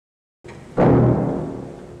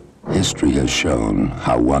History has shown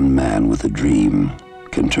how one man with a dream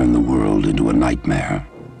can turn the world into a nightmare.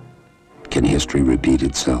 Can history repeat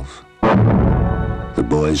itself? The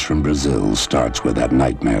Boys from Brazil starts where that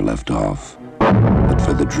nightmare left off. But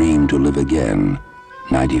for the dream to live again,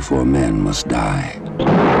 94 men must die.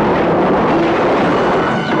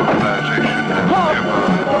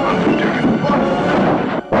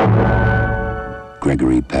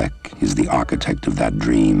 Gregory Peck is the architect of that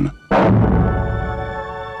dream.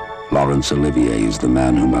 Laurence Olivier is the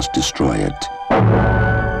man who must destroy it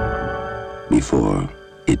before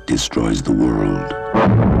it destroys the world.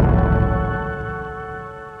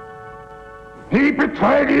 He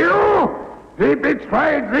betrayed you! He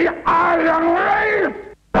betrayed the Iron Race!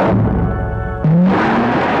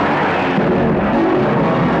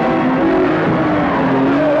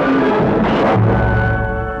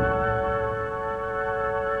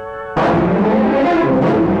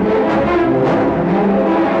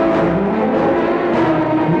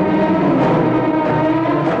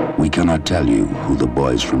 We cannot tell you who the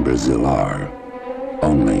Boys from Brazil are,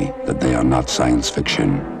 only that they are not science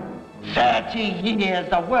fiction. 30 years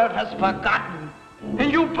the world has forgotten,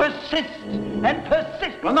 and you persist and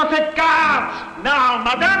persist. Will not take guards now,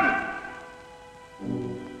 madame!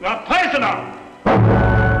 You are prisoner!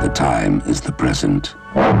 The time is the present.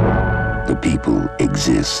 The people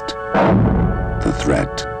exist. The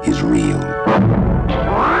threat is real.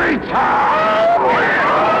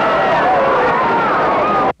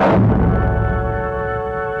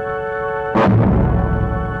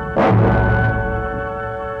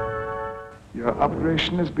 Your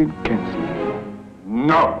operation has been cancelled.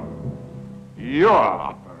 No. Your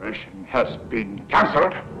operation has been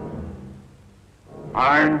cancelled.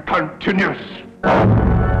 Mine continues.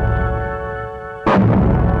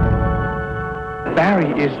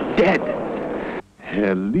 Barry is dead.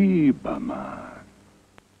 Herr Lieberman.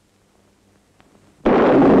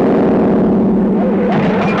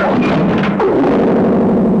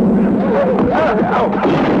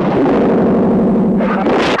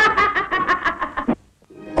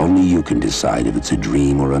 Only you can decide if it's a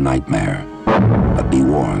dream or a nightmare. But be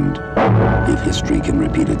warned, if history can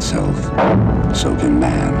repeat itself, so can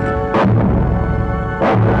man.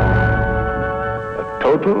 A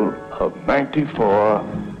total of 94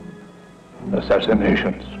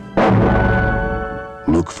 assassinations.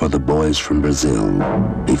 Look for the Boys from Brazil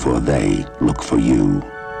before they look for you.